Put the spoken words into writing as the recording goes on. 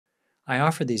I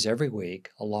offer these every week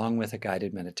along with a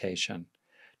guided meditation.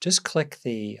 Just click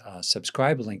the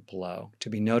subscribe link below to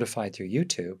be notified through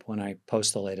YouTube when I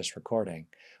post the latest recording.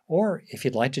 Or if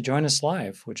you'd like to join us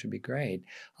live, which would be great,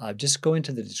 just go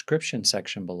into the description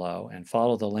section below and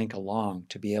follow the link along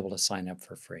to be able to sign up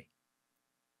for free.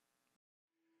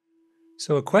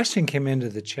 So a question came into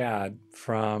the chat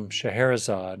from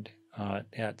Scheherazade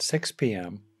at 6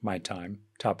 p.m. my time,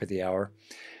 top of the hour.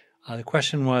 The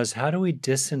question was, how do we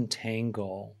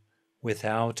disentangle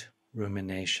without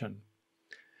rumination?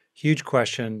 Huge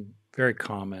question, very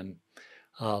common.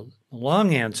 The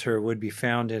long answer would be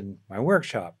found in my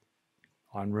workshop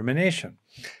on rumination,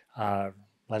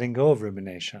 letting go of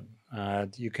rumination.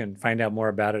 You can find out more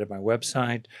about it at my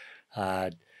website,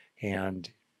 and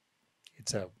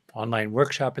it's an online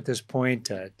workshop at this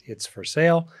point. It's for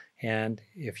sale, and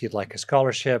if you'd like a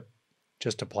scholarship,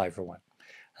 just apply for one.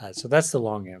 So that's the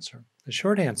long answer. The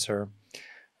short answer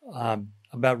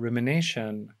about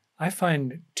rumination, I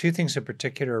find two things in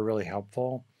particular are really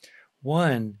helpful.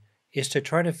 One is to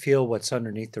try to feel what's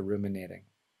underneath the ruminating,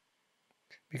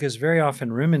 because very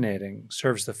often ruminating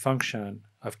serves the function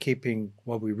of keeping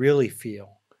what we really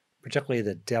feel, particularly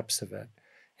the depths of it,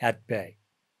 at bay.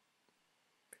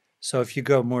 So if you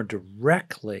go more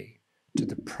directly to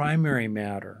the primary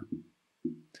matter,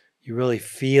 you really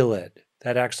feel it.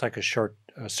 That acts like a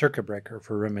circuit breaker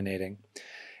for ruminating.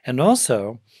 And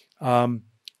also,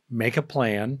 make a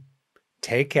plan,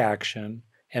 take action,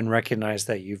 and recognize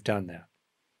that you've done that.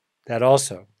 That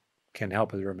also can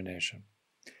help with rumination.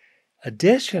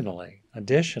 Additionally,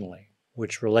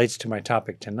 which relates to my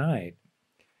topic tonight,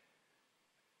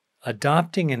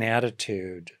 adopting an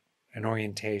attitude, an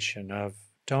orientation of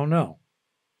don't know,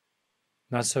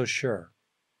 not so sure,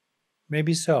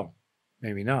 maybe so,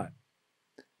 maybe not,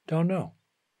 don't know.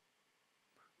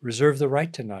 Reserve the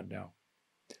right to not know.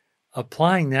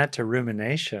 Applying that to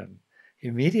rumination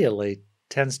immediately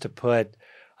tends to put,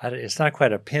 it's not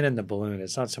quite a pin in the balloon.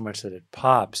 It's not so much that it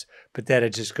pops, but that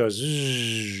it just goes,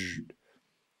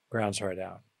 grounds right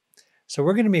out. So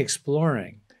we're going to be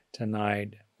exploring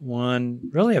tonight one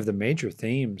really of the major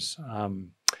themes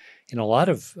in a lot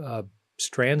of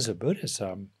strands of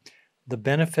Buddhism, the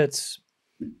benefits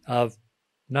of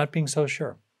not being so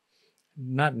sure,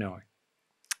 not knowing.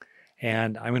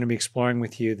 And I'm going to be exploring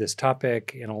with you this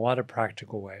topic in a lot of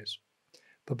practical ways.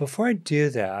 But before I do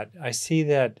that, I see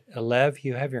that, Alev,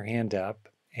 you have your hand up.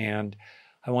 And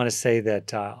I want to say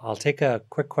that I'll take a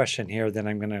quick question here, then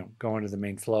I'm going to go into the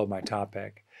main flow of my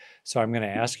topic. So I'm going to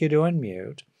ask you to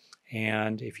unmute.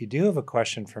 And if you do have a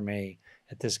question for me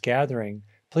at this gathering,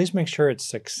 please make sure it's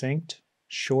succinct,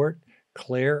 short,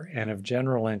 clear, and of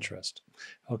general interest.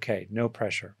 Okay, no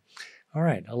pressure. All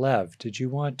right, Alev, did you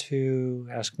want to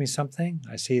ask me something?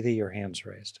 I see that your hand's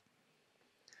raised.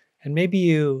 And maybe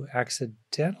you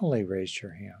accidentally raised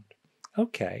your hand.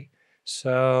 Okay,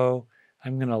 so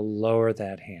I'm going to lower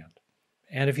that hand.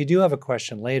 And if you do have a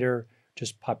question later,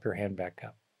 just pop your hand back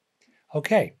up.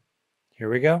 Okay, here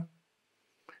we go.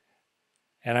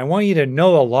 And I want you to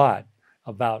know a lot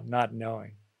about not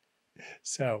knowing.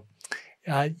 So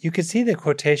you can see the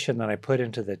quotation that I put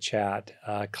into the chat,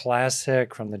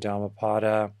 classic from the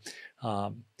Dhammapada.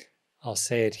 I'll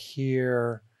say it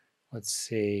here. Let's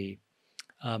see.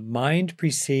 Mind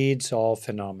precedes all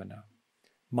phenomena.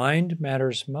 Mind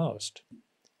matters most.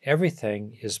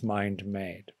 Everything is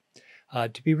mind-made.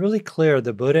 To be really clear,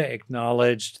 the Buddha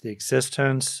acknowledged the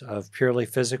existence of purely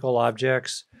physical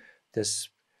objects, this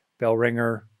bell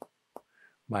ringer,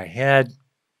 my head.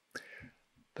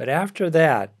 But after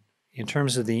that, in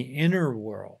terms of the inner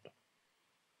world,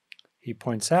 he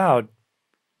points out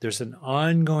there's an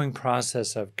ongoing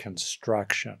process of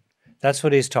construction. That's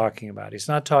what he's talking about. He's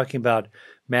not talking about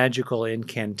magical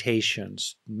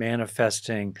incantations,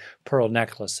 manifesting pearl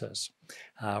necklaces,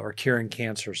 or curing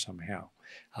cancer somehow.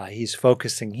 He's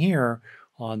focusing here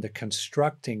on the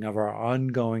constructing of our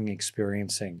ongoing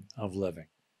experiencing of living.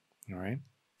 All right?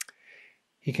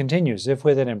 He continues, if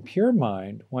with an impure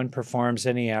mind one performs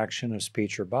any action of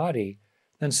speech or body,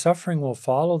 then suffering will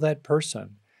follow that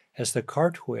person as the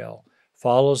cartwheel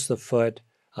follows the foot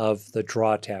of the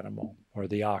draught animal or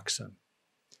the oxen.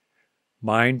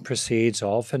 Mind precedes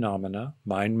all phenomena.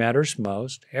 Mind matters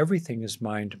most. Everything is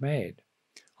mind-made.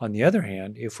 On the other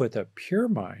hand, if with a pure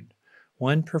mind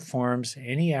one performs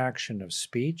any action of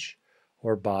speech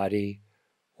or body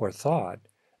or thought,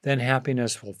 then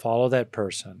happiness will follow that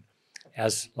person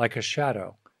as like a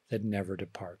shadow that never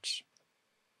departs.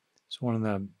 It's one of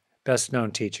the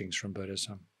best-known teachings from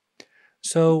Buddhism.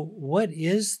 So what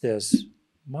is this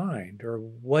mind, or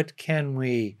what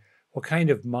kind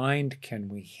of mind can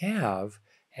we have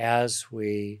as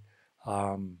we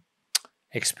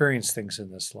experience things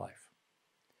in this life?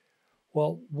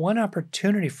 Well, one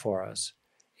opportunity for us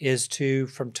is to,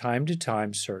 from time to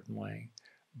time, certainly,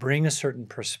 bring a certain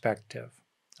perspective,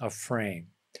 a frame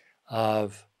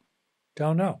of,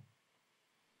 don't know,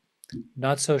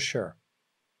 not so sure.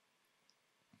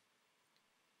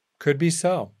 Could be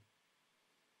so,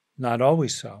 not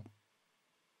always so.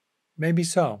 Maybe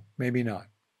so, maybe not.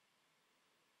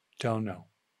 Don't know.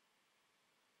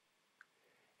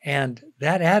 And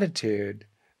that attitude,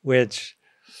 which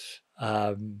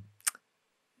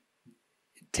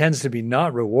tends to be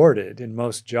not rewarded in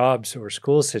most jobs or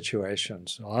school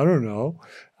situations, I don't know,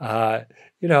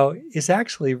 is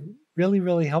actually really,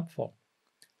 really helpful.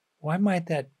 Why might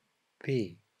that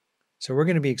be? So we're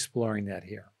going to be exploring that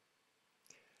here.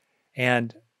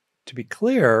 And to be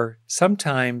clear,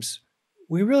 sometimes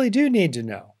we really do need to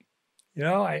know.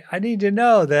 I need to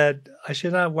know that I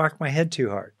should not whack my head too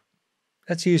hard.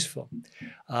 That's useful.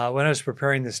 When I was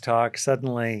preparing this talk,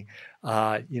 suddenly,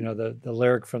 the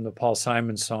lyric from the Paul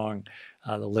Simon song,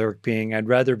 the lyric being, I'd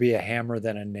rather be a hammer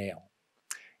than a nail.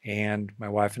 And my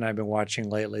wife and I have been watching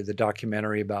lately the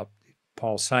documentary about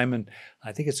Paul Simon.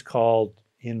 I think it's called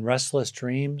In Restless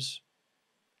Dreams,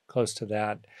 close to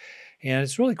that. And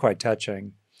it's really quite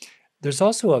touching. There's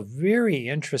also a very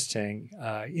interesting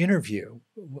interview,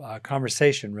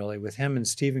 conversation really, with him and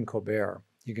Stephen Colbert.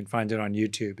 You can find it on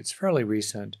YouTube. It's fairly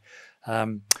recent.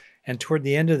 And toward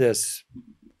the end of this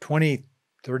 20,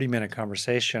 30-minute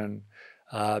conversation,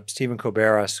 Stephen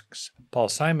Colbert asks Paul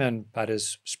Simon about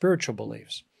his spiritual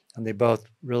beliefs. And they both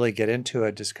really get into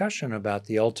a discussion about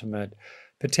the ultimate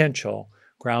potential,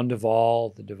 ground of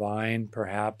all, the divine,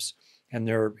 perhaps, and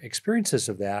their experiences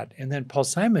of that. And then Paul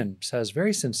Simon says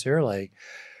very sincerely,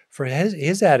 for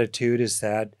his attitude is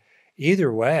that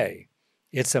either way,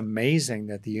 it's amazing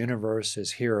that the universe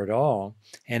is here at all.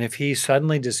 And if he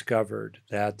suddenly discovered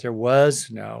that there was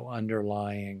no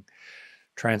underlying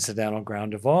transcendental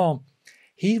ground of all,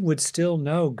 he would still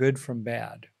know good from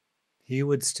bad. He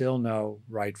would still know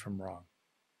right from wrong.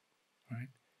 Right?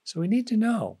 So we need to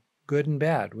know good and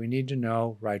bad. We need to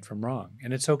know right from wrong.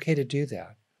 And it's okay to do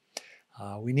that.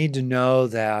 We need to know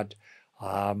that,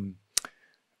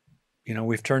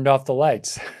 we've turned off the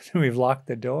lights, we've locked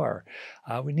the door.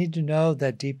 We need to know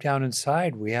that deep down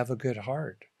inside, we have a good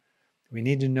heart. We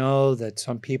need to know that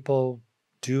some people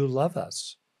do love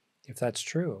us, if that's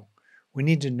true. We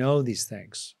need to know these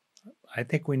things. I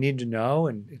think we need to know,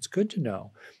 and it's good to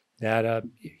know, that a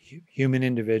human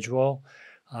individual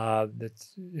that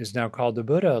is now called the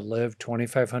Buddha lived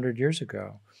 2,500 years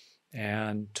ago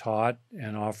and taught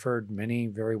and offered many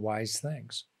very wise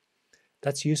things.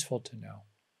 That's useful to know.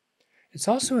 It's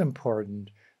also important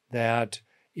that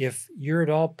if you're at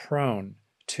all prone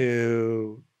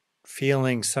to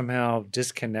feeling somehow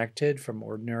disconnected from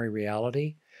ordinary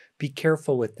reality, be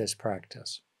careful with this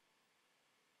practice.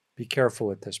 Be careful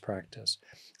with this practice.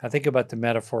 I think about the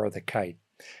metaphor of the kite.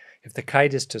 If the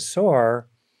kite is to soar,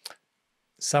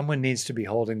 someone needs to be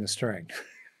holding the string.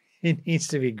 It needs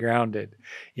to be grounded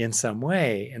in some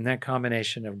way. And that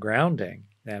combination of grounding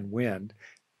and wind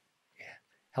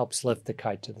helps lift the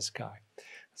kite to the sky.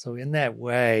 So in that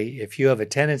way, if you have a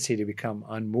tendency to become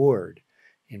unmoored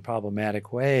in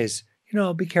problematic ways,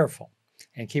 be careful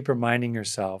and keep reminding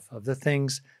yourself of the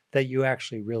things that you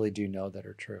actually really do know that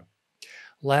are true.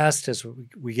 Last, as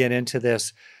we get into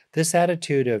this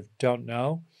attitude of don't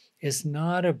know is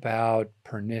not about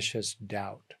pernicious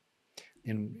doubt.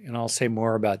 And I'll say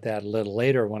more about that a little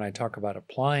later when I talk about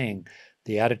applying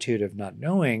the attitude of not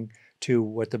knowing to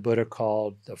what the Buddha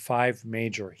called the 5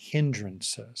 major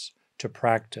hindrances to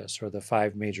practice, or the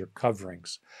 5 major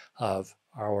coverings of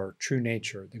our true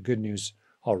nature, the good news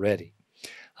already.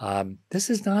 This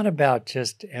is not about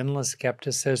just endless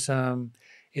skepticism.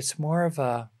 It's more of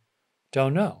a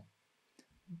don't know.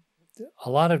 A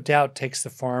lot of doubt takes the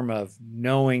form of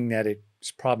knowing that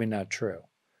it's probably not true.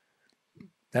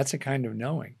 That's a kind of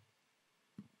knowing.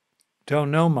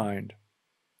 Don't know mind.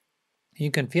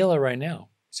 You can feel it right now.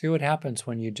 See what happens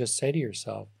when you just say to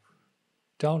yourself,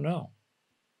 don't know.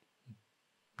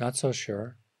 Not so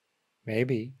sure.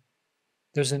 Maybe.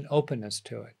 There's an openness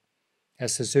to it.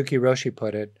 As Suzuki Roshi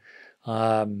put it,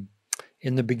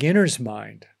 in the beginner's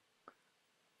mind,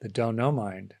 the don't know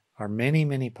mind, are many,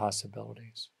 many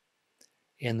possibilities.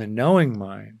 In the knowing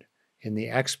mind, in the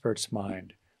expert's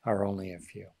mind, are only a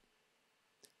few.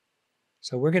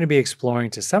 So we're going to be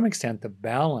exploring to some extent the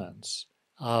balance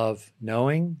of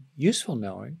knowing, useful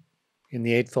knowing. In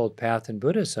the Eightfold Path in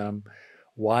Buddhism,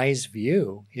 wise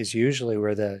view is usually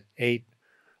where the 8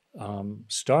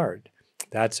 start.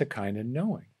 That's a kind of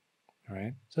knowing,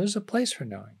 right? So there's a place for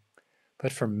knowing.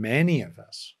 But for many of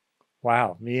us,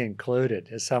 wow, me included,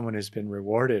 as someone who's been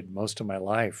rewarded most of my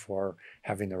life for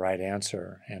having the right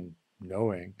answer and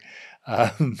knowing,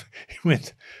 um,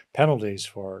 with penalties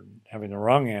for having the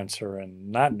wrong answer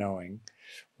and not knowing.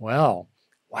 Well,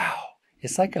 wow,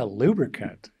 it's like a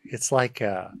lubricant. It's like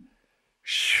a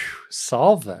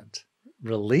solvent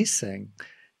releasing,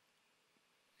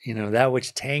 that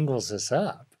which tangles us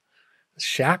up.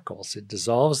 Shackles. It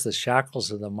dissolves the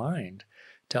shackles of the mind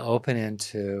to open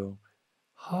into,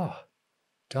 oh,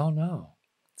 don't know.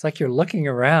 It's like you're looking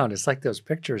around. It's like those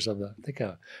pictures of I think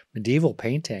a medieval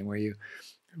painting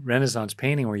Renaissance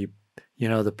painting where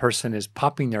the person is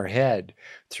popping their head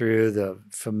through the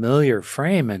familiar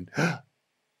frame and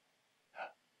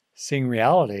seeing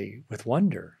reality with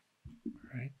wonder,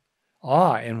 right?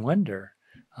 Awe and wonder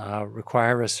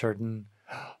require a certain,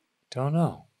 don't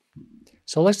know.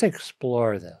 So let's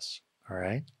explore this, all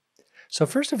right? So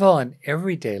first of all, in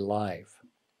everyday life,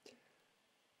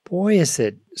 boy, is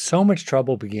it so much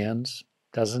trouble begins,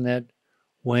 doesn't it?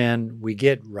 When we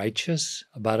get righteous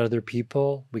about other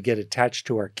people, we get attached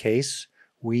to our case,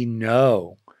 we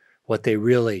know what they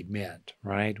really meant,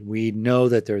 right? We know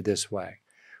that they're this way.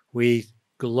 We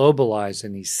globalize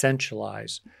and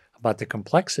essentialize about the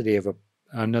complexity of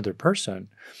another person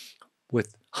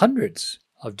with hundreds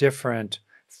of different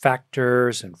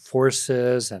factors and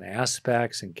forces and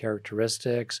aspects and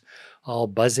characteristics all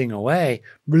buzzing away.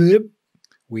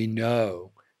 We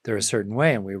know they're a certain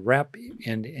way, and we wrap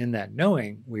in that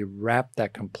knowing, we wrap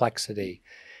that complexity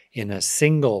in a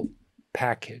single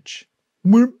package.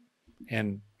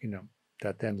 And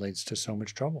that then leads to so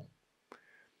much trouble.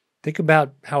 Think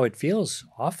about how it feels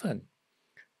often,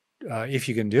 if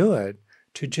you can do it,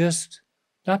 to just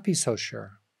not be so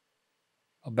sure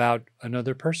about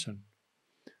another person,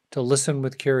 to listen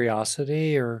with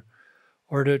curiosity, or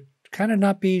to kind of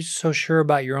not be so sure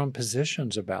about your own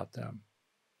positions about them.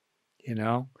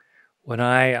 When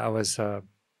I was, to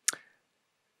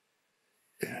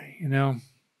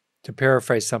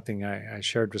paraphrase something I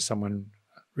shared with someone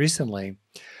recently,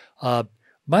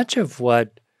 much of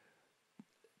what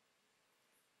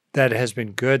that has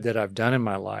been good that I've done in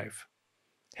my life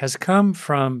has come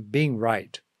from being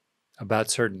right about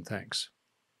certain things,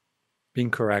 being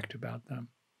correct about them.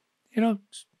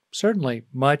 Certainly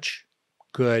much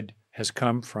good has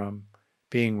come from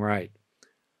being right.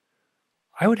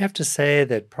 I would have to say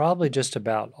that probably just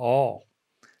about all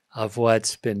of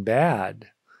what's been bad,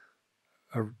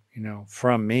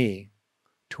 from me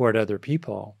toward other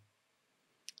people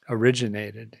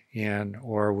originated in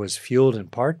or was fueled in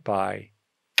part by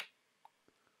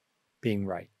being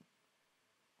right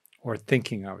or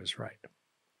thinking I was right,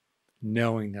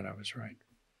 knowing that I was right.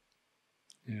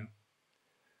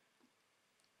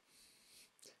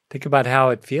 Think about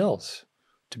how it feels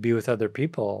to be with other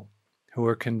people who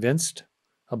are convinced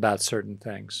about certain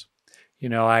things.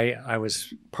 I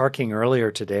was parking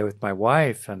earlier today with my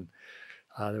wife, and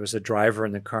there was a driver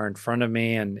in the car in front of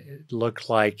me, and it looked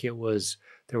like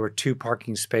there were two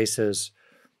parking spaces.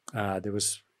 There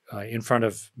was in front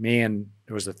of me, and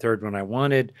there was a third one I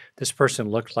wanted. This person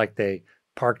looked like they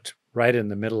parked right in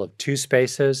the middle of two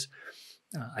spaces.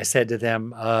 I said to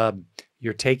them,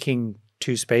 you're taking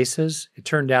two spaces. It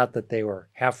turned out that they were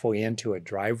halfway into a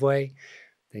driveway.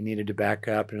 They needed to back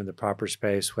up into the proper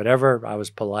space, whatever. I was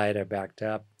polite. I backed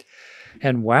up.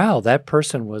 And wow, that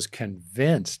person was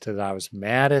convinced that I was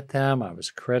mad at them. I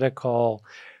was critical.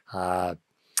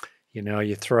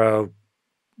 You throw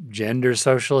gender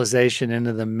socialization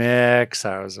into the mix.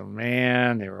 I was a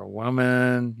man. They were a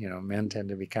woman. Men tend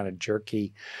to be kind of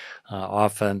jerky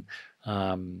often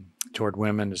toward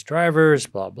women as drivers,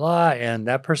 blah, blah. And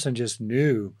that person just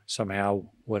knew somehow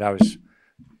what I was,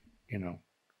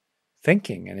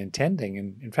 thinking and intending.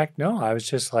 And in fact, no, I was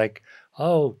just like,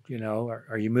 oh,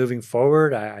 are you moving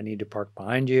forward? I need to park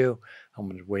behind you. I'm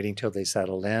waiting till they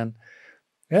settle in.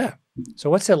 Yeah.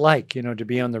 So what's it like, to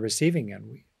be on the receiving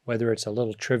end? Whether it's a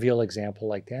little trivial example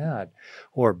like that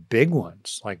or big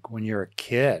ones, like when you're a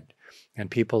kid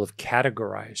and people have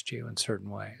categorized you in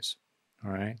certain ways,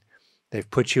 all right? They've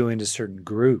put you into certain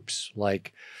groups,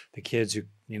 like the kids who,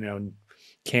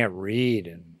 can't read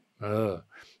and,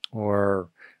 or,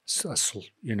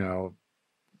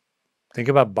 think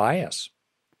about bias,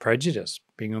 prejudice,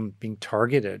 being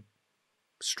targeted,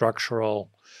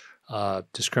 structural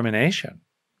discrimination.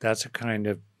 That's a kind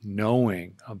of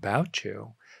knowing about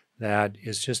you that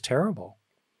is just terrible,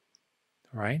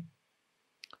 right?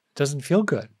 It doesn't feel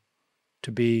good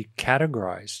to be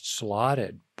categorized,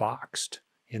 slotted, boxed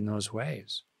in those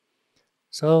ways.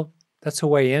 So that's a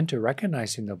way into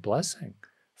recognizing the blessing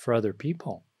for other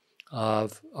people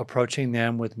of approaching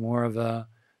them with more of a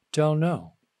don't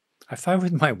know. I find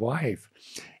with my wife,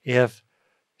 if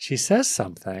she says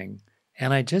something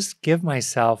and I just give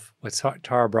myself what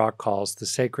Tara Brach calls the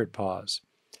sacred pause,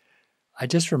 I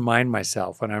just remind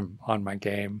myself when I'm on my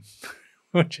game,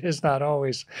 which is not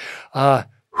always,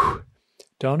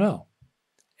 don't know.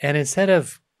 And instead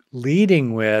of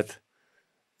leading with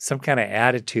some kind of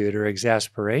attitude or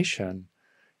exasperation,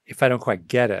 if I don't quite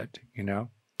get it,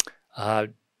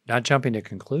 not jumping to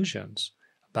conclusions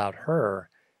about her,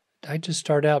 I just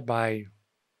start out by,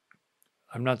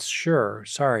 I'm not sure,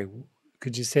 sorry,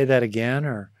 could you say that again?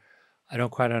 Or I don't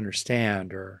quite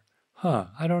understand, or,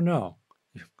 I don't know.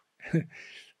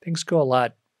 Things go a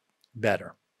lot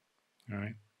better, all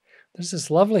right? There's this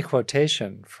lovely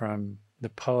quotation from the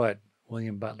poet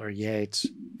William Butler Yeats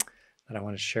that I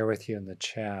want to share with you in the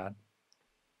chat.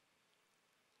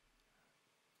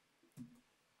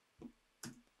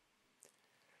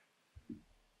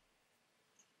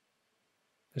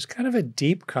 There's kind of a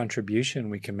deep contribution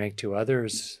we can make to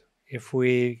others if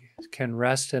we can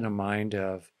rest in a mind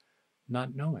of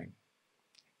not knowing.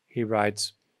 He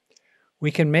writes, "We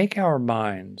can make our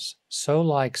minds so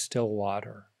like still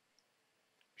water,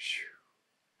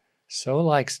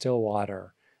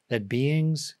 that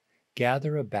beings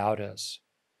gather about us,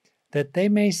 that they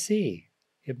may see,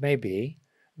 it may be,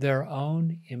 their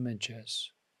own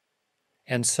images,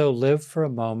 and so live for a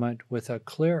moment with a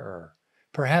clearer,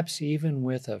 perhaps even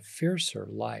with a fiercer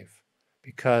life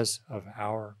because of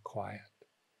our quiet."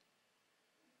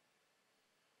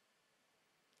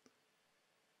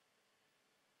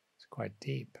 It's quite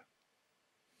deep.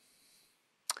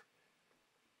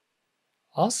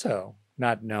 Also,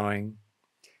 not knowing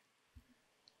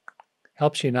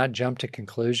helps you not jump to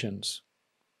conclusions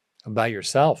about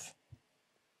yourself.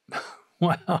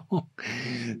 Wow.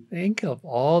 Think of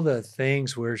all the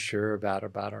things we're sure about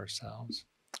ourselves,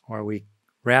 or we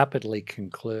rapidly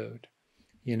conclude.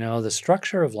 The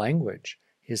structure of language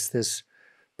is this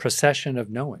procession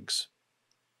of knowings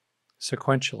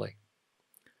sequentially.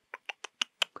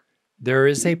 There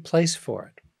is a place for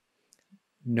it.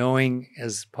 Knowing,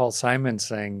 as Paul Simon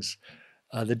sings,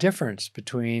 the difference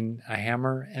between a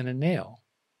hammer and a nail.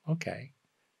 Okay.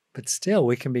 But still,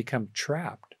 we can become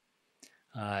trapped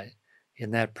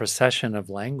in that procession of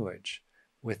language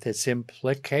with its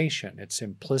implication, its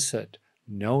implicit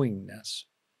knowingness.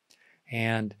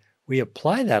 And we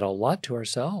apply that a lot to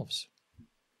ourselves.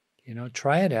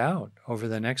 Try it out over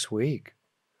the next week.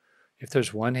 If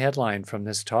there's one headline from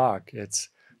this talk, it's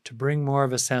to bring more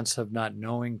of a sense of not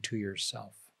knowing to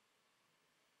yourself,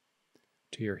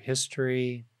 to your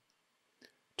history,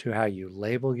 to how you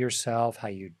label yourself, how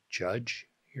you judge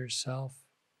yourself.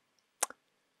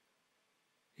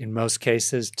 In most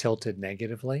cases, tilted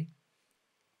negatively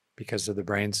because of the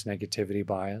brain's negativity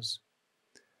bias.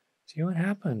 See what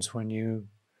happens when you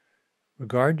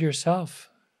regard yourself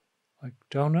like,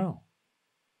 don't know.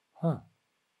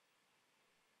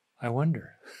 I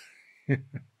wonder.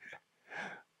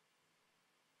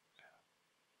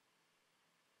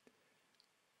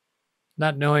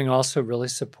 Not knowing also really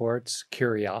supports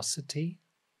curiosity,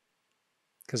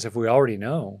 because if we already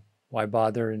know, why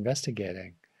bother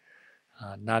investigating?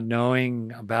 Not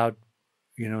knowing about,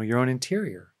 your own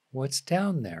interior, what's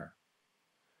down there,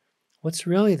 what's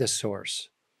really the source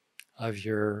of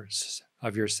your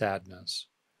sadness,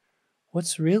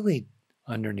 what's really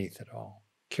underneath it all.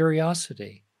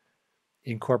 Curiosity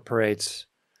incorporates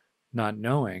not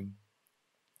knowing,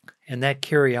 and that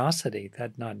curiosity,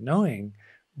 that not knowing,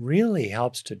 really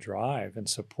helps to drive and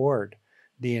support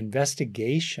the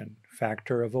investigation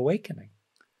factor of awakening.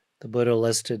 The Buddha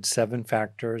listed 7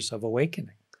 factors of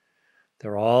awakening.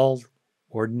 They're all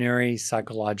ordinary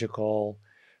psychological.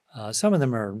 Some of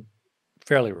them are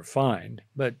fairly refined,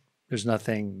 but there's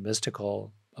nothing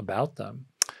mystical about them.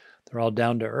 They're all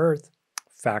down to earth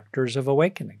factors of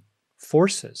awakening,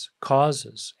 forces,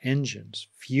 causes, engines,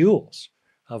 fuels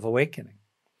of awakening.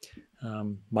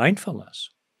 Mindfulness,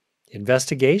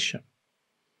 investigation,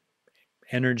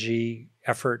 energy,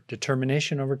 effort,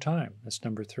 determination over time. That's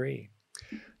number 3.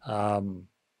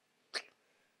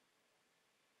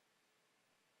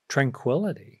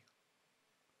 Tranquility,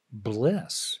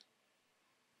 bliss,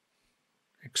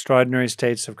 extraordinary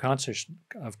states of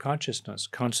consciousness,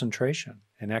 concentration,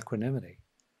 and equanimity.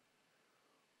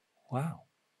 Wow,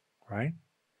 right?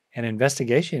 And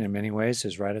investigation in many ways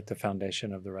is right at the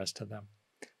foundation of the rest of them.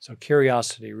 So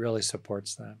curiosity really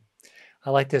supports them. I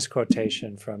like this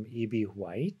quotation from E.B.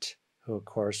 White, who of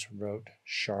course wrote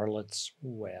Charlotte's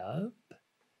Web.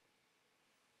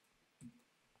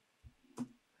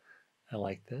 I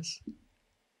like this.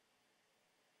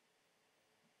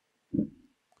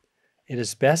 It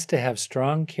is best to have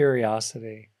strong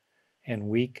curiosity and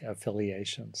weak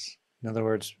affiliations. In other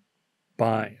words,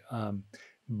 binds,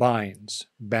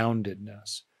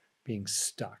 boundedness, being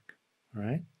stuck,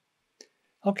 right?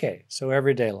 Okay, so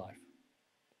everyday life.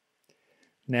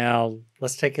 Now,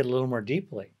 let's take it a little more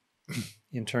deeply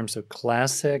in terms of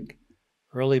classic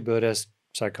early Buddhist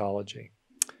psychology.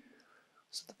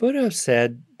 So the Buddha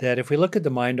said that if we look at the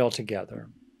mind altogether,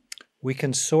 we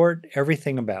can sort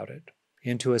everything about it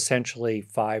into essentially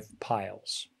 5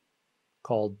 piles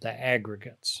called the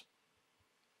aggregates.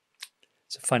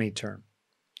 It's a funny term.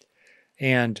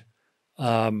 And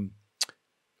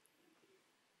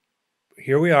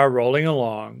here we are rolling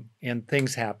along and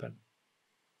things happen.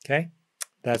 Okay?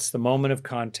 That's the moment of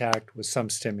contact with some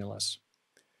stimulus.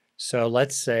 So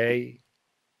let's say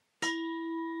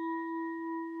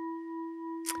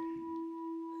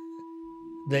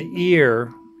the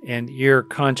ear and ear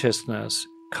consciousness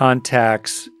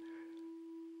contacts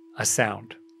a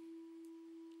sound.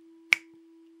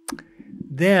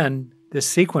 Then this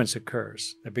sequence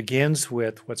occurs that begins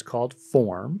with what's called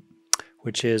form,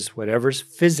 which is whatever's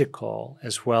physical,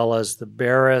 as well as the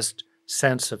barest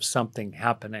sense of something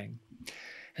happening.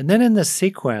 And then in the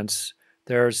sequence,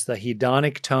 there's the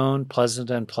hedonic tone, pleasant,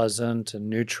 unpleasant, and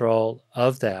neutral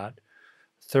of that.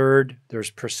 Third,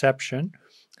 there's perception,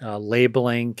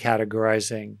 labeling,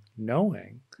 categorizing,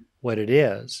 knowing what it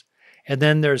is. And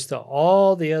then there's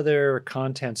all the other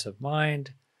contents of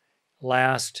mind,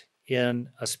 last in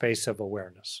a space of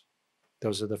awareness.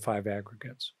 Those are the 5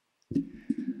 aggregates.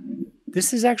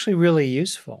 This is actually really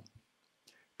useful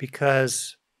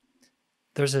because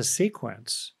there's a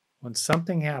sequence. When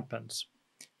something happens,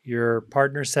 your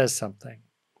partner says something,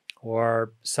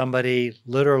 or somebody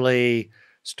literally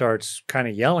starts kind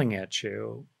of yelling at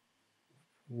you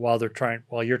while you're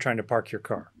trying to park your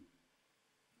car.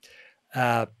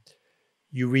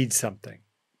 You read something.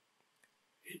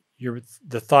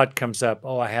 The thought comes up,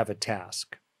 oh, I have a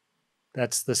task.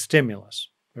 That's the stimulus.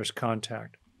 There's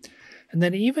contact. And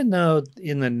then even though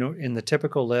in the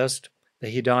typical list, the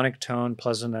hedonic tone,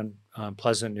 pleasant and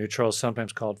pleasant, neutral,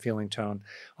 sometimes called feeling tone,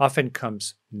 often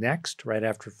comes next, right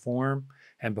after form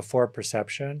and before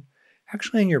perception.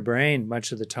 Actually, in your brain,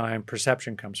 much of the time,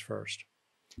 perception comes first.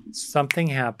 Something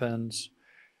happens.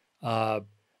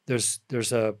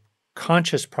 There's a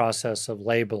conscious process of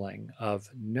labeling, of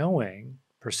knowing,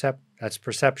 that's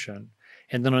perception.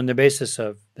 And then on the basis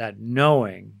of that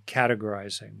knowing,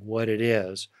 categorizing what it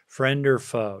is, friend or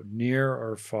foe, near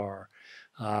or far,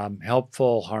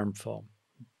 helpful, harmful,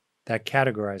 that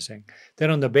categorizing. Then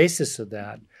on the basis of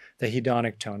that, the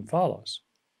hedonic tone follows.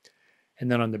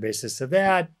 And then on the basis of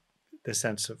that, the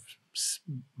sense of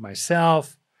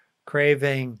myself,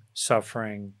 craving,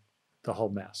 suffering, the whole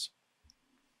mess.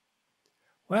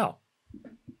 Well,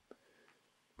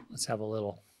 let's have a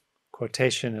little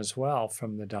quotation as well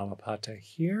from the Dhammapada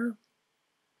here.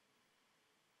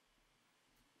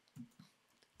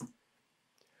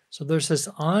 So there's this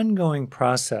ongoing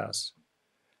process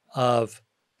of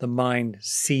the mind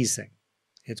seizing.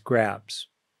 It grabs,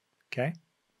 okay?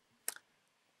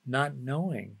 Not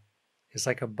knowing is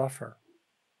like a buffer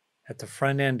at the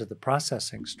front end of the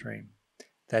processing stream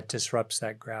that disrupts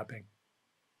that grabbing.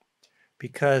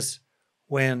 Because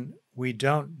when we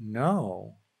don't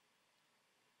know,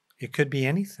 it could be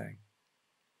anything.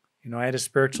 I had a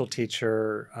spiritual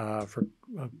teacher for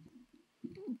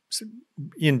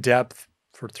in depth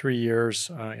for 3 years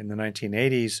in the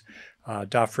 1980s,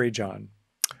 Da Frijan,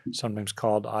 sometimes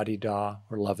called Adi Da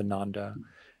or Levananda.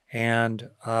 And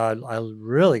I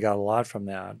really got a lot from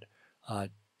that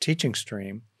teaching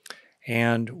stream.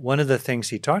 And one of the things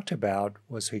he talked about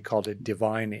was he called it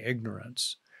divine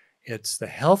ignorance. It's the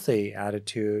healthy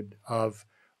attitude of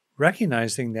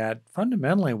recognizing that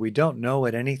fundamentally we don't know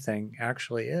what anything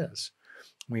actually is.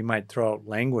 We might throw out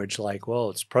language like, well,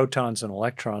 it's protons and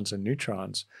electrons and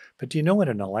neutrons, but do you know what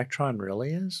an electron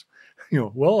really is?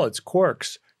 Well, it's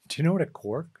quarks. Do you know what a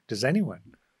quark? Does anyone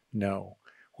know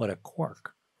what a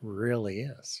quark really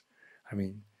is? I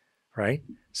mean, right?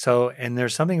 So, and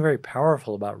there's something very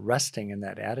powerful about resting in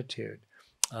that attitude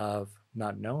of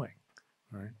not knowing,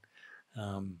 right?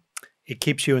 It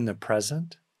keeps you in the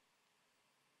present.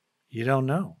 You don't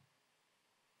know.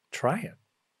 Try it.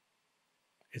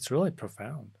 It's really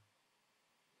profound.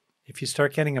 If you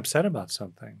start getting upset about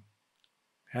something,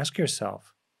 ask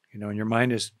yourself, and your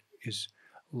mind is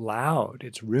loud,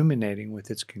 it's ruminating with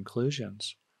its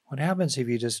conclusions. What happens if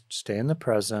you just stay in the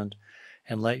present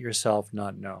and let yourself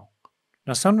not know?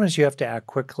 Now, sometimes you have to act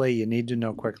quickly, you need to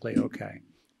know quickly, okay.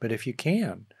 But if you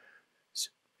can,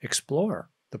 explore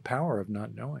the power of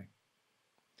not knowing.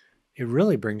 It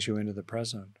really brings you into the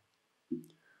present.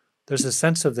 There's a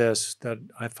sense of this that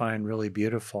I find really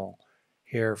beautiful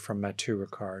here from Mathieu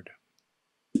Ricard.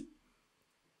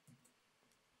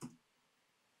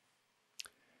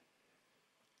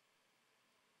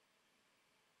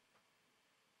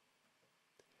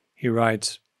 He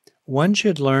writes, "One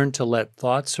should learn to let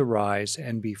thoughts arise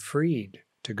and be freed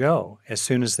to go as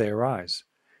soon as they arise,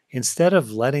 instead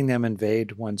of letting them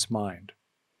invade one's mind.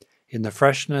 In the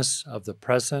freshness of the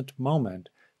present moment,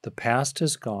 the past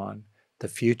is gone, the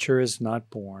future is not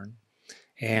born,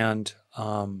 and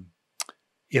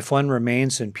if one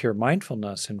remains in pure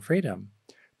mindfulness and freedom,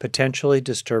 potentially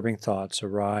disturbing thoughts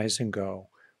arise and go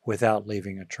without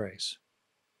leaving a trace."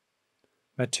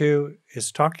 Mathieu is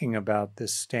talking about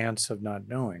this stance of not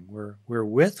knowing. We're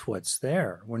with what's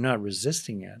there. We're not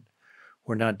resisting it.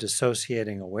 We're not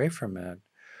dissociating away from it.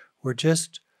 We're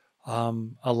just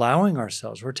allowing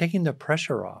ourselves. We're taking the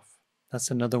pressure off.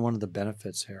 That's another one of the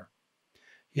benefits here.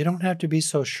 You don't have to be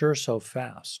so sure so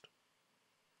fast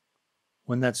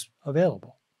when that's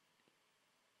available.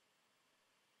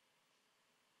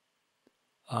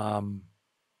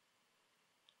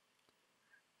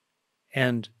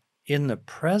 And in the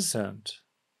present,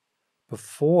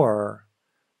 before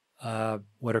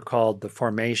what are called the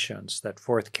formations, that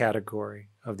fourth category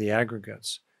of the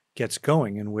aggregates, gets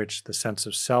going, in which the sense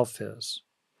of self is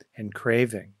and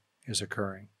craving is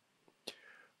occurring.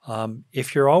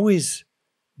 If you're always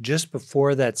just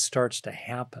before that starts to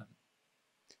happen,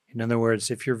 in other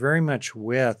words, if you're very much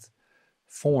with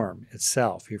form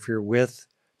itself, if you're with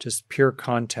just pure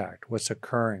contact, what's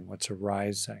occurring, what's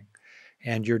arising,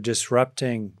 and you're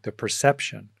disrupting the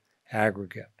perception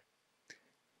aggregate,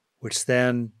 which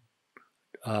then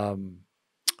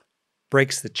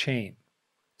breaks the chain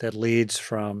that leads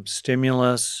from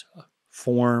stimulus,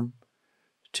 form,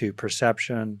 to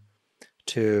perception,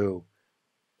 to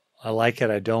I like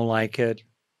it, I don't like it,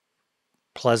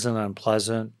 pleasant,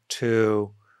 unpleasant,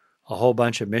 to a whole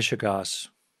bunch of mishigas,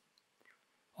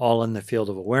 all in the field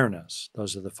of awareness.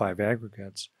 Those are the five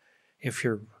aggregates. If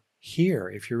you're here,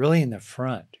 if you're really in the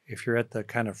front, if you're at the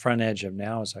kind of front edge of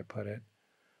now, as I put it,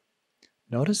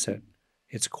 notice it.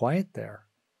 It's quiet there.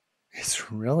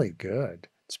 It's really good.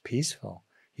 It's peaceful.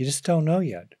 You just don't know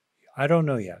yet. I don't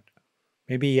know yet.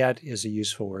 Maybe yet is a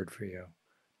useful word for you.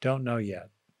 Don't know yet.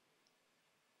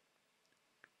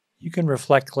 You can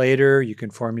reflect later. You can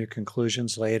form your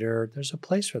conclusions later. There's a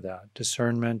place for that.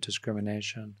 Discernment,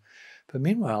 discrimination. But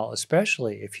meanwhile,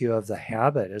 especially if you have the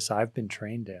habit, as I've been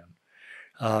trained in,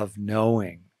 of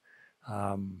knowing,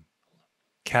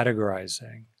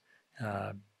 categorizing,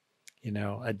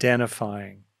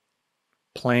 identifying,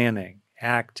 planning,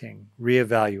 acting,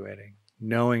 reevaluating,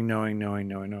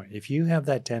 knowing. If you have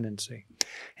that tendency,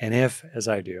 and if, as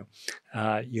I do,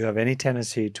 you have any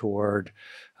tendency toward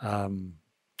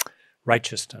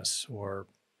righteousness or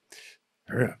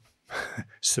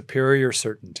superior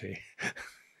certainty,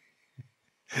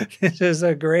 this is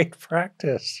a great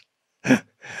practice.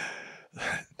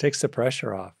 Takes the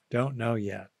pressure off. Don't know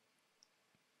yet.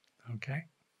 Okay?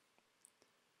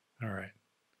 All right.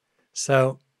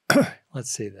 So let's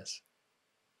see this.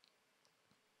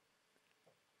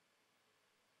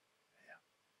 Yeah.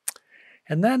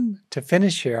 And then to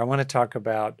finish here, I want to talk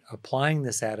about applying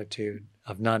this attitude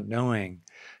of not knowing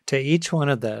to each one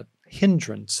of the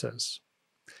hindrances.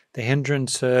 The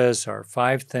hindrances are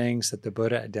 5 things that the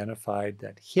Buddha identified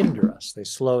that hinder us. They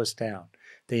slow us down.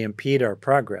 They impede our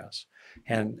progress.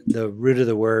 And the root of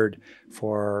the word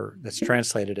that's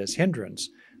translated as hindrance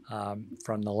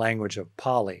from the language of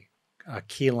Pali, a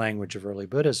key language of early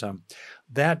Buddhism,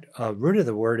 that root of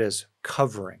the word is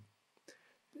covering.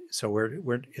 So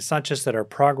it's not just that our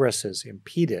progress is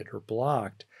impeded or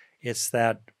blocked, it's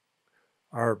that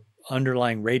our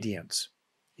underlying radiance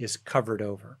is covered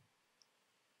over.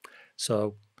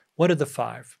 So what are the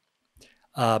 5?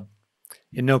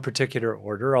 In no particular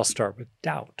order, I'll start with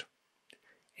doubt.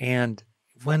 And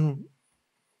when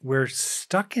we're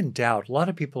stuck in doubt, a lot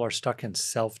of people are stuck in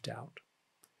self-doubt,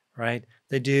 right?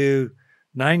 They do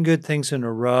 9 good things in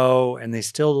a row and they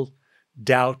still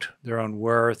doubt their own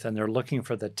worth, and they're looking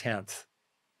for the 10th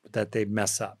that they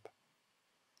mess up.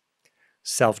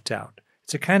 Self-doubt.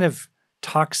 It's a kind of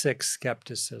toxic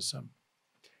skepticism,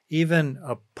 even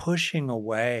a pushing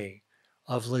away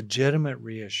of legitimate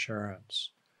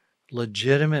reassurance,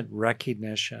 legitimate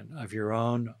recognition of your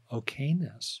own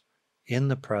okayness in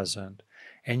the present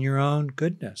and your own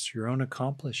goodness, your own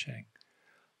accomplishing.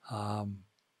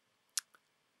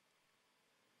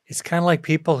 It's kind of like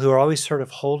people who are always sort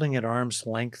of holding at arm's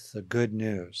length the good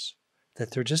news,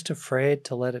 that they're just afraid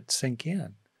to let it sink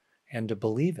in and to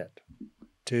believe it,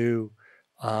 to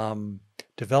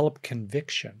develop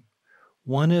conviction.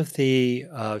 One of the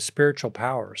spiritual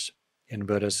powers in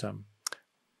Buddhism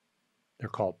They're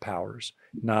called powers,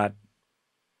 not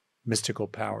mystical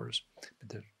powers,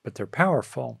 but they're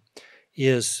powerful,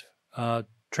 is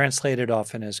translated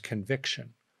often as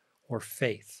conviction or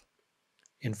faith,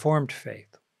 informed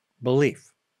faith,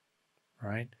 belief,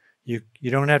 right? You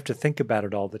don't have to think about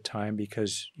it all the time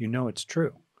because you know it's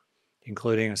true,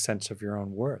 including a sense of your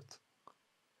own worth.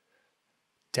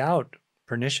 Doubt,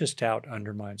 pernicious doubt,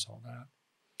 undermines all that.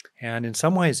 And in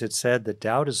some ways, it's said that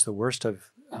doubt is the worst of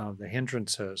the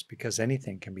hindrances because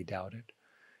anything can be doubted.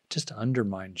 It just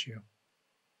undermines you.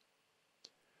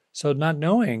 So not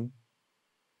knowing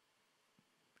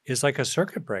is like a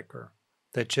circuit breaker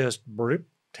that just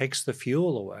takes the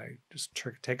fuel away, just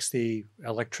takes the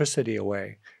electricity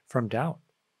away from doubt.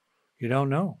 You don't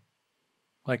know.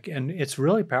 And it's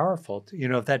really powerful.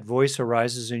 If that voice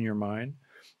arises in your mind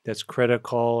that's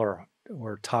critical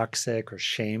or toxic or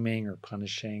shaming or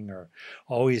punishing or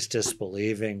always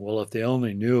disbelieving, well, if they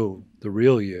only knew the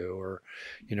real you, or,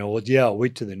 well, yeah,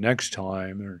 wait till the next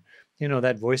time, or,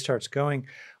 that voice starts going.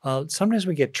 Sometimes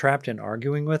we get trapped in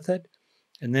arguing with it,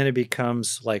 and then it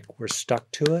becomes like we're stuck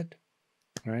to it,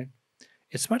 right?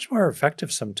 It's much more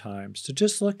effective sometimes to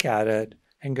just look at it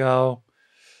and go,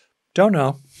 don't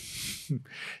know.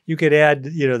 You could add,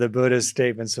 the Buddha's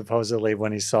statement supposedly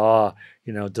when he saw,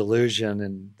 delusion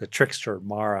and the trickster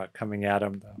Mara coming at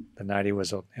him the night he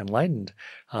was enlightened.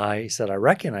 He said, I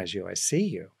recognize you. I see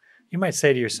you. You might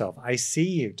say to yourself, I see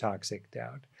you, toxic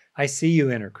doubt. I see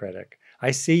you, inner critic.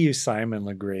 I see you, Simon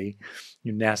Legree,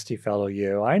 you nasty fellow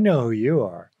you. I know who you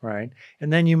are, right?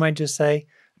 And then you might just say,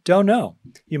 don't know.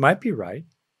 You might be right.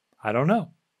 I don't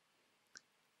know.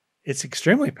 It's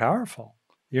extremely powerful.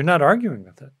 You're not arguing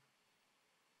with it.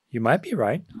 You might be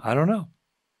right. I don't know.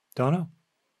 Don't know.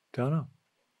 Don't know.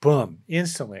 Boom.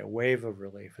 Instantly, a wave of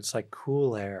relief. It's like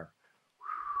cool air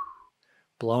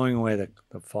blowing away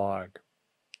the fog.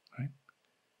 Right?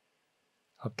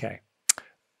 Okay.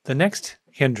 The next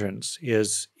hindrance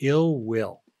is ill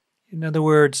will. In other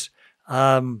words,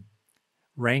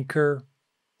 rancor,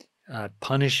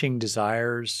 punishing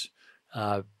desires,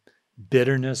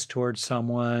 bitterness towards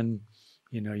someone.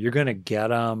 You're going to get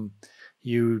them.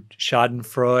 You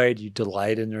schadenfreude, you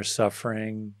delight in their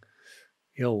suffering,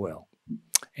 ill will.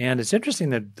 And it's interesting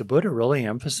that the Buddha really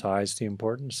emphasized the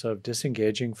importance of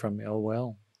disengaging from ill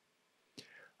will.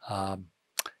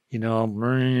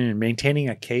 Maintaining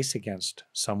a case against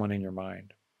someone in your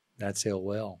mind, that's ill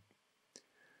will.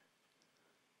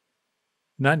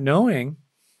 Not knowing,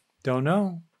 don't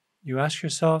know. You ask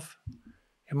yourself,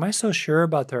 am I so sure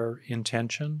about their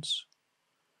intentions?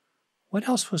 What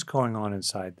else was going on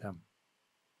inside them?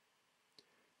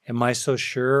 Am I so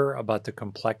sure about the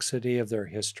complexity of their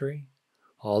history?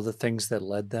 All the things that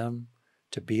led them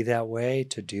to be that way,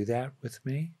 to do that with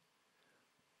me?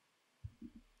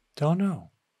 Don't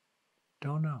know.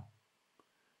 Don't know.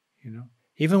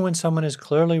 Even when someone has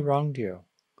clearly wronged you,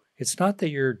 it's not that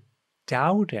you're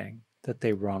doubting that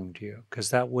they wronged you, because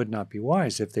that would not be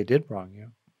wise if they did wrong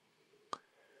you.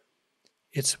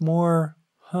 It's more,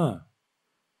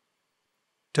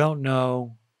 don't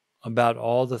know about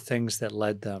all the things that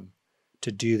led them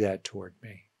to do that toward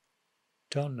me.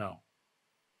 Don't know.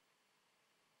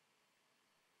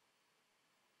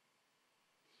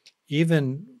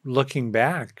 Even looking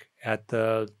back at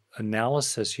the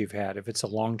analysis you've had, if it's a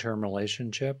long-term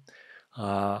relationship,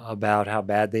 about how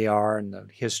bad they are and the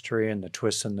history and the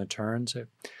twists and the turns,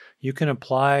 you can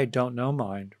apply don't know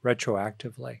mind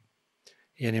retroactively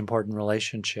in important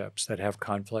relationships that have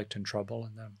conflict and trouble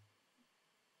in them.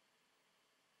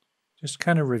 Just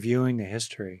kind of reviewing the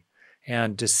history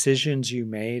and decisions you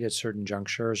made at certain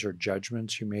junctures or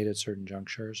judgments you made at certain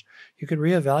junctures, you could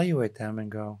reevaluate them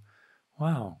and go,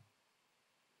 wow,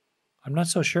 I'm not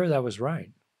so sure that was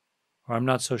right. Or I'm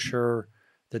not so sure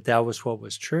that that was what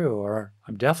was true. Or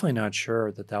I'm definitely not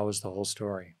sure that that was the whole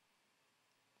story.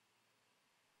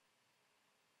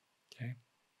 Okay.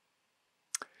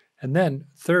 And then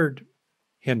third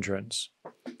hindrance,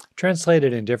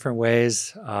 translated in different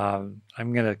ways. I'm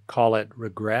going to call it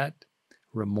regret,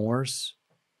 remorse,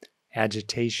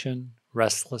 agitation,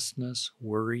 restlessness,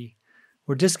 worry.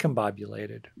 We're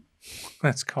discombobulated.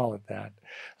 Let's call it that.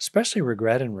 Especially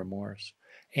regret and remorse.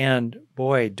 And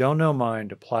boy, don't know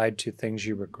mind applied to things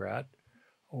you regret,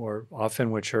 or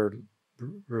often which are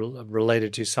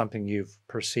related to something you've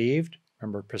perceived.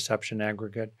 Remember, perception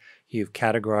aggregate. You've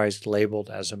categorized, labeled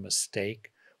as a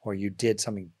mistake, or you did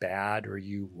something bad, or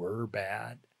you were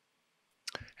bad.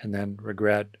 And then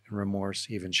regret and remorse,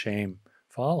 even shame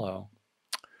follow.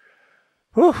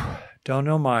 Whew, don't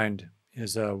know mind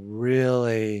is a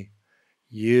really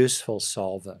useful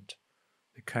solvent.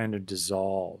 It kind of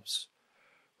dissolves.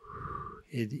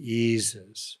 It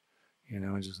eases,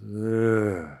 It just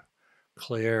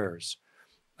clears.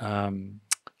 A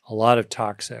lot of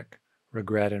toxic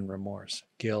regret and remorse,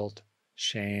 guilt,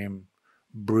 shame,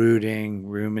 brooding,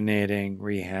 ruminating,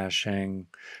 rehashing,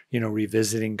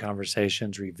 revisiting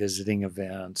conversations, revisiting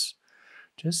events.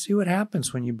 Just see what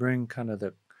happens when you bring kind of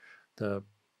the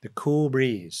cool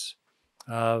breeze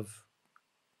of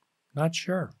not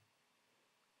sure,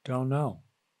 don't know,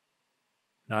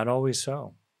 not always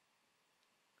so,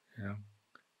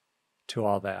 to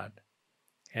all that.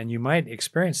 And you might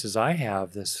experience, as I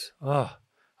have, this, a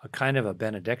kind of a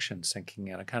benediction sinking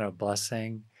in, a kind of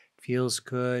blessing. Feels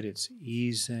good, it's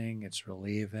easing, it's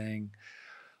relieving.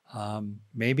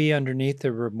 Maybe underneath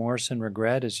the remorse and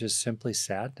regret is just simply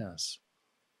sadness,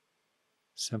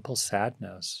 simple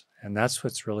sadness. And that's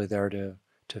what's really there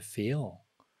to feel.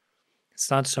 It's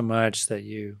not so much that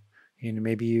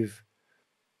maybe you've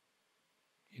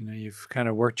kind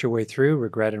of worked your way through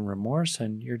regret and remorse,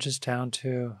 and you're just down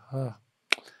to,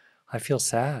 I feel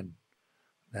sad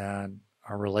that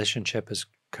our relationship has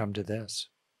come to this.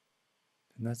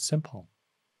 And that's simple.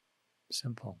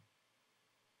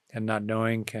 And not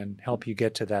knowing can help you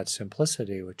get to that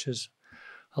simplicity, which is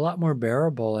a lot more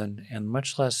bearable and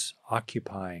much less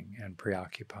occupying and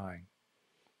preoccupying.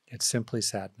 It's simply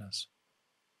sadness.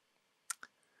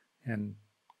 And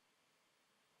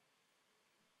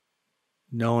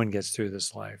no one gets through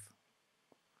this life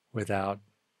without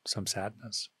some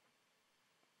sadness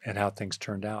at how things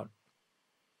turned out.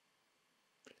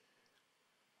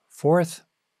 Fourth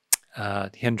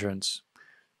hindrance,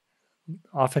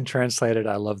 often translated,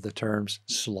 I love the terms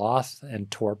sloth and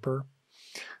torpor.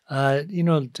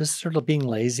 Just sort of being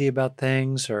lazy about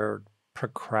things or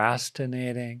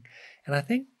procrastinating. And I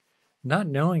think not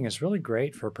knowing is really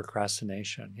great for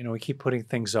procrastination. We keep putting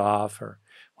things off, or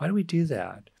why do we do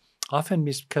that? Often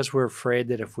because we're afraid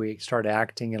that if we start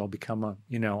acting, it'll become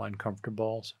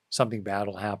uncomfortable. Something bad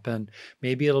will happen.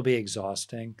 Maybe it'll be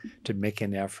exhausting to make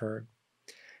an effort.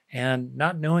 And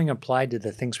not knowing applied to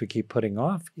the things we keep putting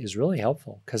off is really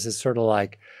helpful, because it's sort of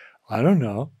like, I don't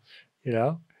know,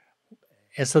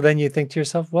 And so then you think to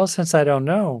yourself, well, since I don't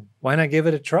know, why not give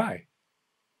it a try?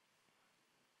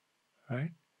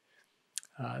 Right?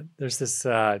 There's this,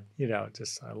 I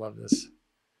love this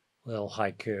little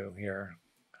haiku here.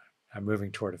 I'm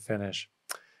moving toward a finish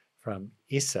from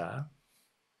Isa.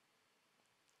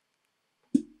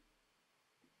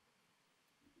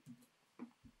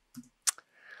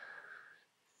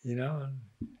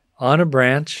 On a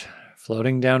branch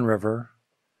floating down river,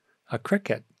 a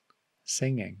cricket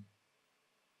singing.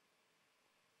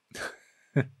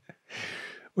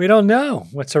 We don't know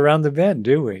what's around the bend,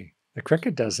 do we? The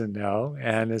cricket doesn't know.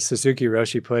 And as Suzuki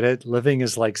Roshi put it, living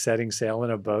is like setting sail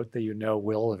in a boat that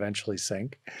will eventually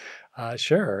sink.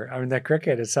 Sure. I mean, the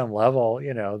cricket at some level,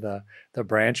 the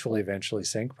branch will eventually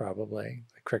sink probably.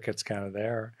 The cricket's kind of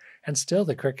there. And still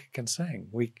the cricket can sing.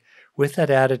 With that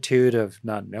attitude of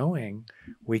not knowing,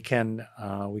 we can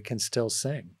still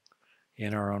sing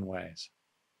in our own ways.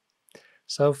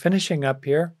 So finishing up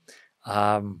here,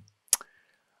 I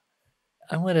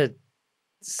want to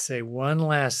say one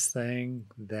last thing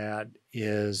that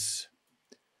is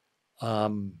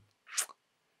out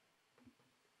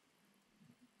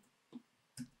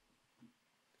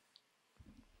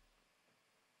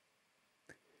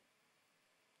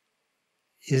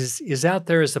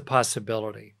there as a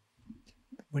possibility.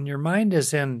 When your mind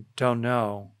is in don't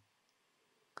know,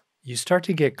 you start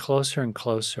to get closer and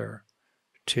closer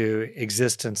to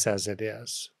existence as it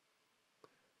is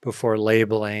before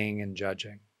labeling and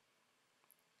judging.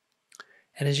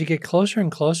 And as you get closer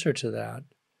and closer to that,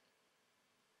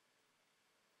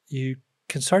 you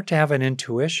can start to have an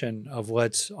intuition of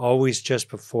what's always just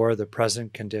before the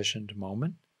present conditioned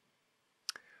moment,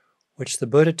 which the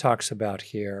Buddha talks about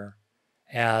here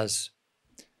as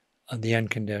the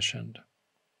unconditioned.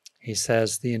 He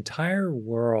says the entire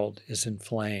world is in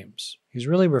flames. He's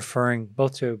really referring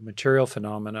both to material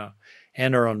phenomena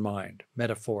and our own mind,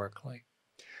 metaphorically.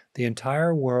 The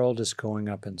entire world is going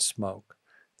up in smoke.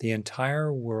 The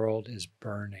entire world is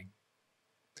burning.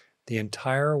 The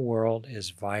entire world is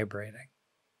vibrating.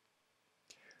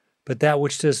 But that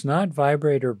which does not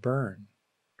vibrate or burn,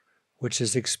 which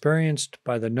is experienced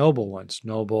by the noble ones,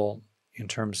 noble in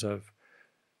terms of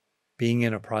being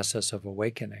in a process of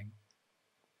awakening,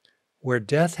 where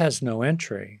death has no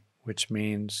entry, which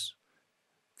means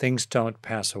things don't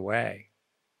pass away,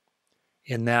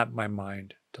 in that my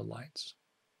mind delights.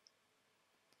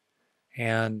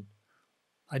 And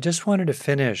I just wanted to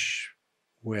finish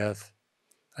with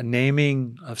a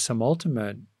naming of some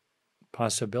ultimate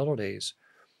possibilities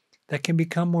that can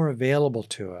become more available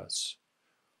to us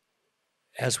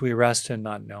as we rest in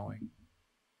not knowing.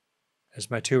 as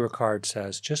my Two card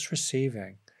says, just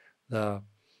receiving the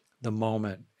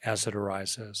moment as it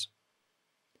arises.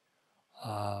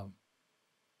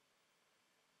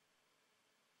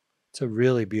 It's a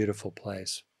really beautiful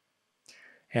place.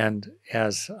 And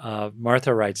as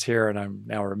Martha writes here, and I'm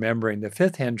now remembering, the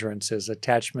fifth hindrance is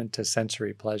attachment to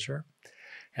sensory pleasure.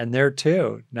 And there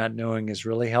too, not knowing is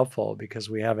really helpful because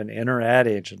we have an inner ad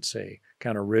agency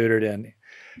kind of rooted in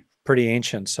pretty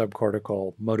ancient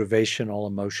subcortical, motivational,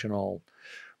 emotional,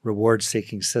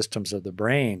 reward-seeking systems of the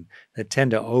brain that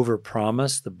tend to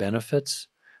overpromise the benefits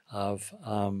of,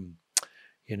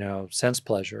 sense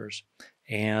pleasures.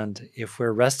 And if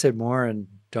we're rested more and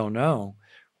don't know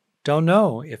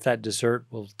if that dessert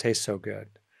will taste so good.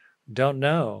 Don't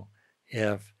know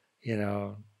if,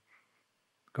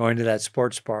 going to that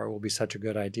sports bar will be such a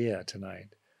good idea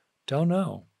tonight. Don't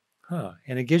know.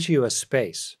 And it gives you a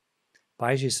space,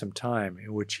 buys you some time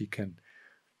in which you can,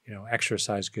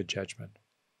 exercise good judgment.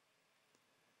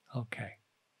 Okay.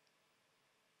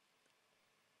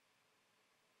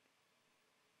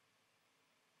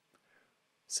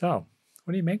 So,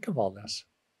 what do you make of all this?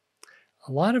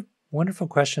 A lot of wonderful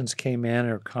questions came in,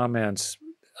 or comments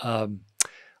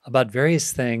about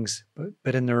various things,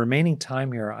 but in the remaining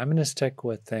time here, I'm going to stick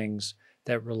with things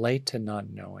that relate to not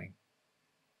knowing.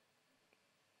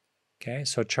 Okay,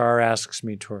 so Char asks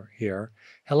me here,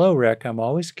 hello, Rick. I'm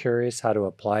always curious how to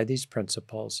apply these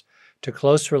principles to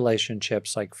close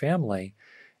relationships like family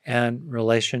and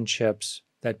relationships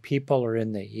that people are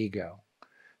in the ego.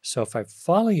 So if I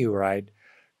follow you right,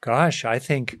 gosh, I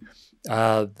think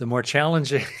the more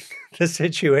challenging the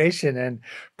situation, and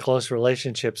close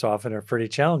relationships often are pretty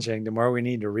challenging, the more we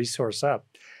need to resource up.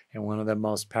 And one of the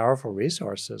most powerful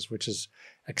resources, which is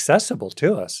accessible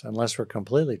to us unless we're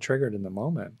completely triggered in the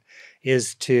moment,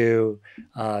 is to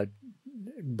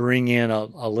bring in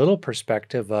a little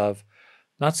perspective of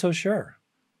not so sure,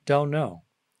 don't know,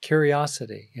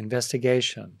 curiosity,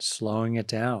 investigation, slowing it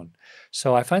down.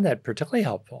 So I find that particularly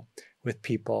helpful with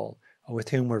people with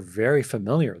whom we're very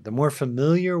familiar. The more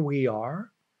familiar we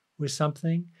are with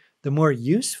something, the more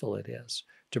useful it is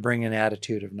to bring an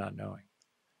attitude of not knowing.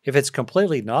 If it's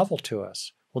completely novel to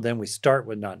us, well, then we start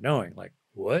with not knowing, like,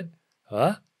 what?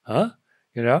 Huh?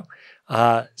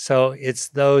 So it's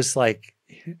those like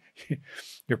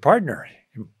your partner,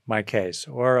 in my case,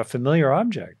 or a familiar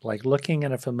object, like looking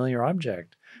at a familiar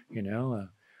object, a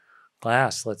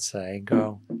glass, let's say, and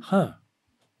go,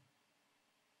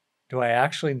 do I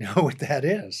actually know what that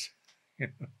is?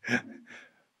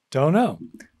 Don't know.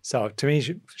 So to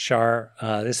me, Shar,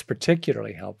 this is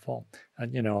particularly helpful,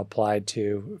 applied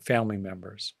to family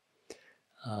members.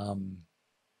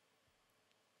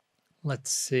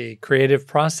 Let's see, creative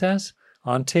process.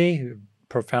 Auntie,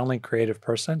 profoundly creative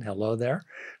person. Hello there.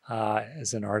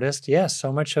 As an artist, yes,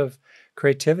 so much of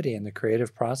creativity in the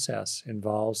creative process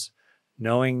involves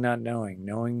knowing, not knowing,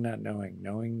 knowing, not knowing,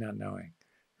 knowing, not knowing,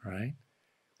 right?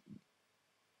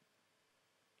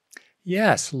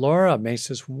 Yes, Laura makes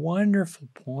this wonderful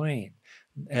point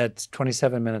at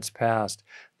 27 minutes past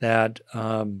that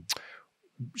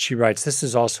she writes, this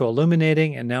is also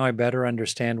illuminating, and now I better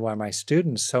understand why my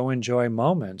students so enjoy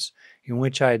moments in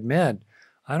which I admit,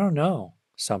 I don't know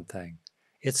something.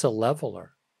 It's a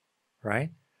leveler,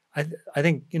 right? I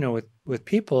think, with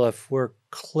people, if we're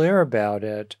clear about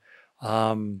it,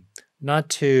 not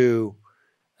to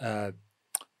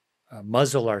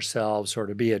muzzle ourselves or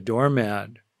to be a doormat,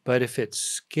 but if it's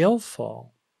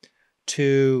skillful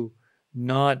to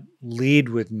not lead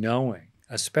with knowing,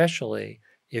 especially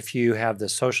if you have the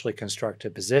socially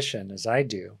constructed position, as I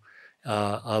do,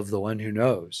 of the one who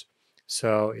knows.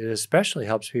 So it especially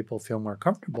helps people feel more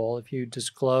comfortable if you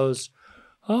disclose,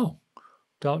 oh,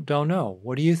 don't know.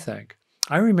 What do you think?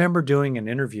 I remember doing an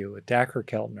interview with Dacher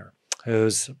Keltner,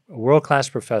 who's a world-class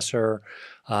professor,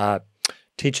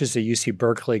 teaches at UC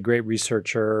Berkeley, great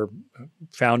researcher,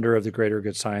 founder of the Greater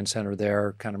Good Science Center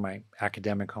there, kind of my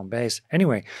academic home base.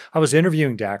 Anyway, I was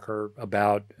interviewing Dacher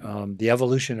about the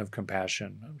evolution of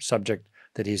compassion, a subject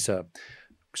that he's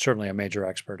certainly a major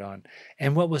expert on.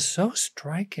 And what was so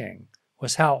striking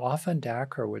was how often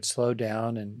Dacher would slow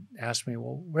down and ask me,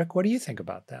 well, Rick, what do you think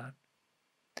about that?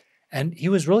 And he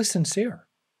was really sincere.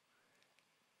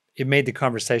 It made the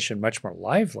conversation much more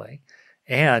lively.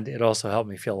 And it also helped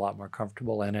me feel a lot more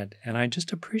comfortable in it. And I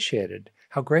just appreciated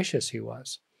how gracious he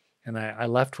was. And I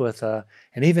left with an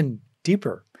even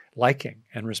deeper liking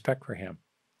and respect for him.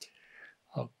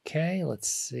 Okay, let's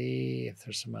see if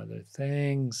there's some other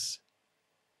things.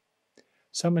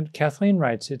 Kathleen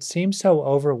writes, it seems so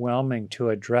overwhelming to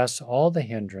address all the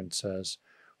hindrances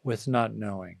with not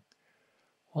knowing.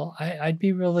 Well, I'd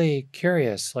be really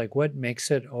curious, like what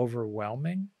makes it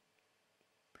overwhelming?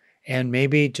 and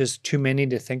maybe just too many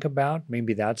to think about.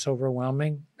 Maybe that's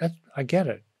overwhelming. I get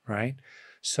it, right?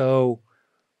 So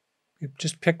you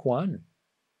just pick one.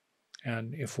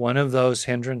 And if one of those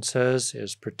hindrances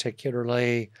is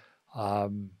particularly,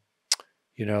 um,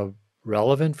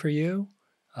 relevant for you,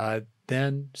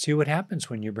 then see what happens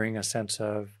when you bring a sense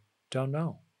of don't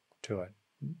know to it.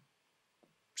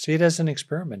 See it as an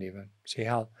experiment, even. See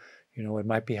how, it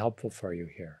might be helpful for you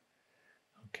here.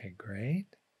 Okay, great.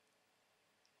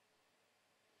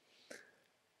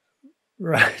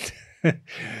 Right.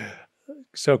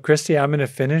 So, Christy, I'm going to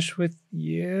finish with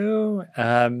you.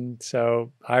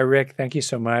 Hi, Rick. Thank you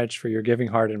so much for your giving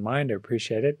heart and mind. I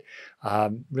appreciate it.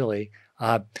 Really.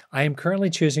 I am currently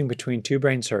choosing between two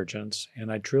brain surgeons,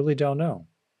 and I truly don't know.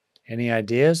 Any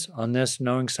ideas on this?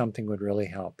 Knowing something would really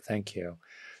help. Thank you.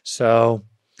 So,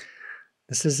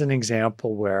 this is an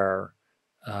example where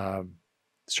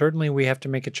certainly we have to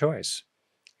make a choice.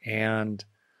 And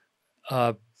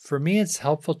for me, it's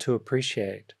helpful to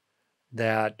appreciate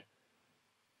that,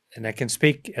 and I can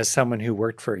speak as someone who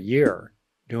worked for a year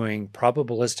doing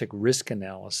probabilistic risk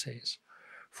analyses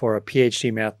for a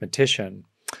PhD mathematician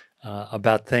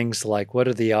about things like what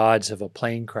are the odds of a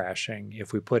plane crashing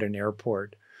if we build an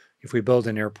airport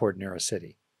near a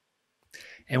city.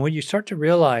 And what you start to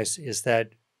realize is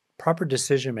that proper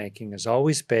decision making is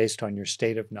always based on your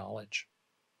state of knowledge.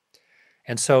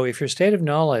 And so if your state of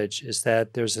knowledge is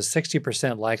that there's a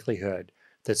 60% likelihood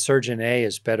that surgeon A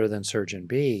is better than surgeon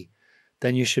B,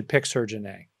 then you should pick surgeon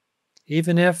A.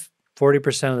 Even if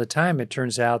 40% of the time it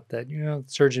turns out that,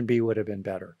 surgeon B would have been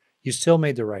better. You still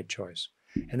made the right choice.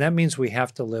 And that means we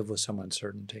have to live with some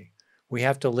uncertainty. We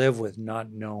have to live with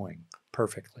not knowing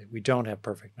perfectly. We don't have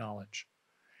perfect knowledge.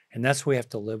 And that's what we have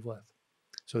to live with.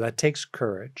 So that takes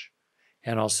courage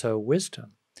and also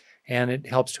wisdom. And it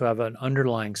helps to have an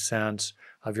underlying sense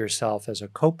of yourself as a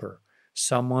coper,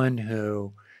 someone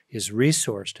who is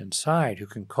resourced inside, who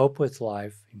can cope with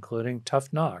life, including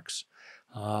tough knocks,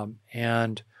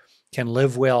 and can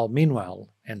live well meanwhile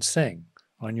and sing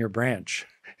on your branch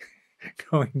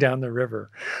going down the river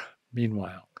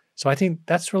meanwhile. So I think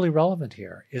that's really relevant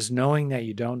here, is knowing that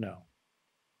you don't know.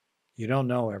 You don't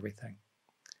know everything.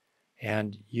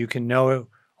 And you can know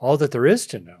all that there is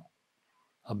to know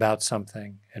about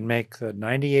something and make the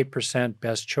 98%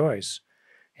 best choice.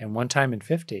 And one time in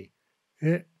 50,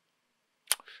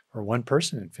 or one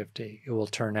person in 50, it will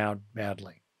turn out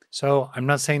badly. So I'm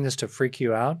not saying this to freak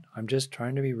you out. I'm just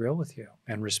trying to be real with you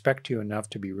and respect you enough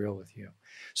to be real with you.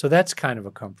 So that's kind of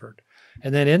a comfort.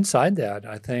 And then inside that,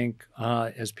 I think,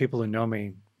 as people who know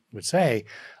me would say,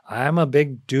 I'm a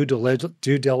big due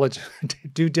diligence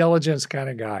kind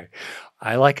of guy.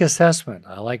 I like assessment.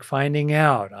 I like finding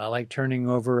out. I like turning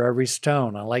over every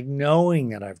stone. I like knowing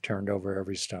that I've turned over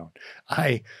every stone.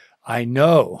 I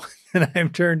know that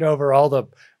I've turned over all the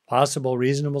possible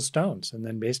reasonable stones. And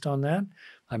then based on that,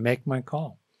 I make my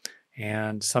call.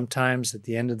 And sometimes at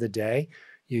the end of the day,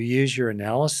 you use your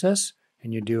analysis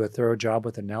and you do a thorough job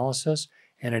with analysis,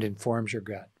 and it informs your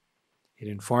gut. It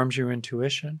informs your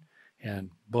intuition, and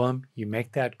boom, you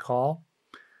make that call.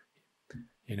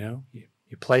 You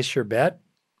place your bet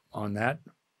on that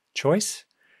choice,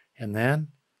 and then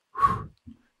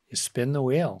you spin the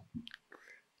wheel.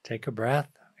 Take a breath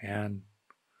and,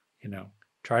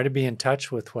 try to be in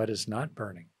touch with what is not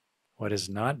burning, what is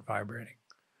not vibrating,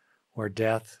 where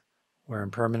death, where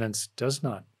impermanence does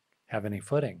not have any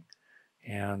footing,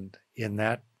 and in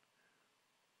that,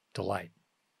 delight.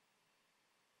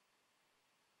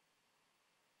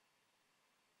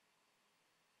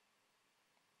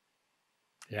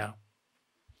 Yeah.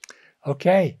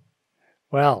 Okay.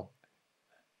 Well,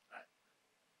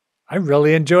 I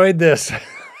really enjoyed this.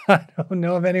 I don't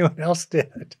know if anyone else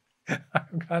did.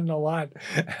 I've gotten a lot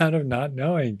out of not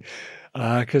knowing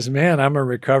because, man, I'm a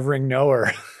recovering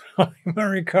knower. I'm a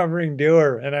recovering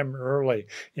doer, and I'm early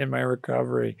in my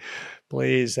recovery.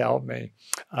 Please help me.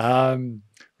 We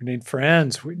need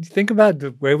friends. Think about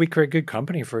the way we create good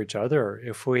company for each other.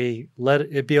 If we let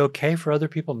it be okay for other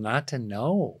people not to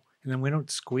know, and then we don't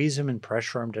squeeze them and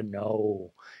pressure them to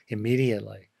know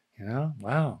immediately,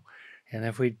 wow. And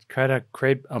if we try to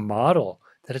create a model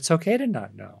that it's okay to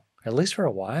not know, at least for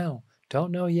a while,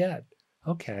 don't know yet.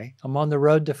 Okay, I'm on the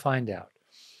road to find out.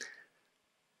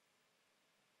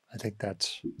 I think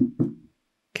that's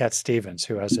Cat Stevens,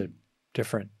 who has a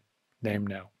different name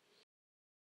now.